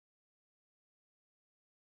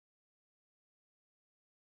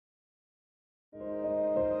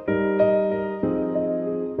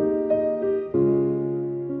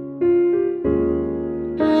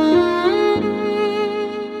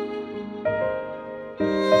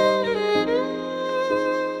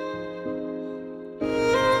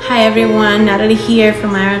Hi everyone, Nathalie here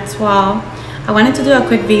from iARTSWALL. I wanted to do a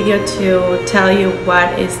quick video to tell you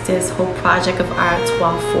what is this whole project of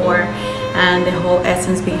iARTSWALL for and the whole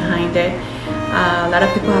essence behind it. A lot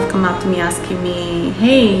of people have come up to me asking me,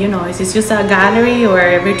 hey, you know, is this just a gallery or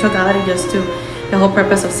a virtual gallery just to the whole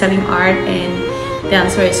purpose of selling art? And the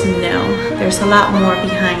answer is no. There's a lot more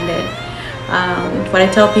behind it. What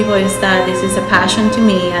I tell people is that this is a passion to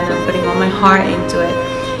me and I'm putting all my heart into it.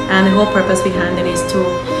 And the whole purpose behind it is to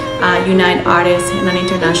unite artists in an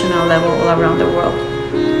international level all around the world.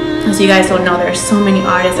 As you guys all know, there's so many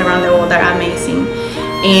artists around the world that are amazing,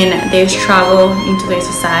 and they struggle in today's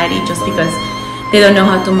society just because they don't know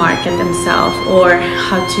how to market themselves or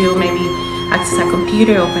how to maybe access a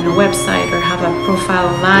computer, open a website, or have a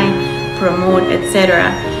profile online, promote,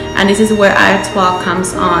 etc. And this is where iARTSWALL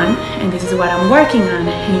comes on, and this is what I'm working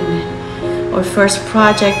on. Our first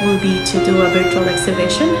project will be to do a virtual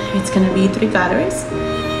exhibition. It's going to be 3 galleries,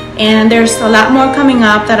 and there's a lot more coming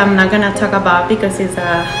up that I'm not going to talk about because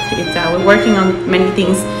we're working on many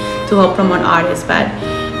things to help promote artists, but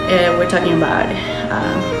we're talking about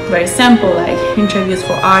very simple, like interviews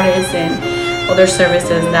for artists and other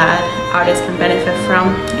services that artists can benefit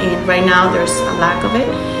from. And right now there's a lack of it.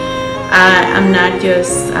 I'm not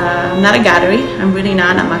a gallery. I'm really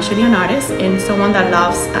not. I'm actually an artist and someone that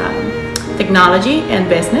loves technology and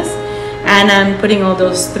business, and I'm putting all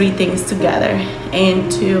those 3 things together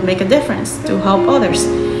and to make a difference, to help others.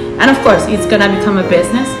 And of course it's gonna become a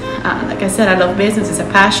business. Like I said, I love business, it's a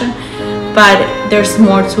passion, but there's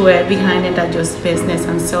more to it behind it than just business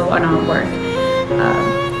and so on artwork.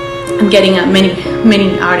 I'm getting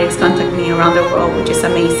many artists contact me around the world, which is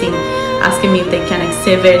amazing, asking me if they can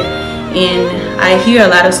exhibit, and I hear a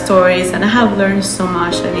lot of stories and I have learned so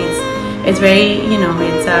much, and it's very, you know,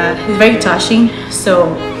 it's very touching.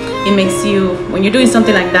 So it makes you, when you're doing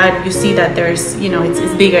something like that, you see that there's, you know, it's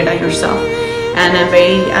bigger than yourself, and I'm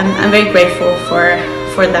very grateful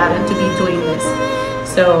for that and to be doing this.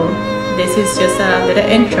 So this is just a little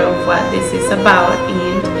intro of what this is about,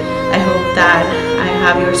 and I hope that I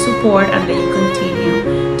have your support and that you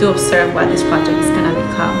continue to observe what this project is gonna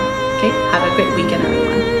become. Okay, have a great weekend everyone.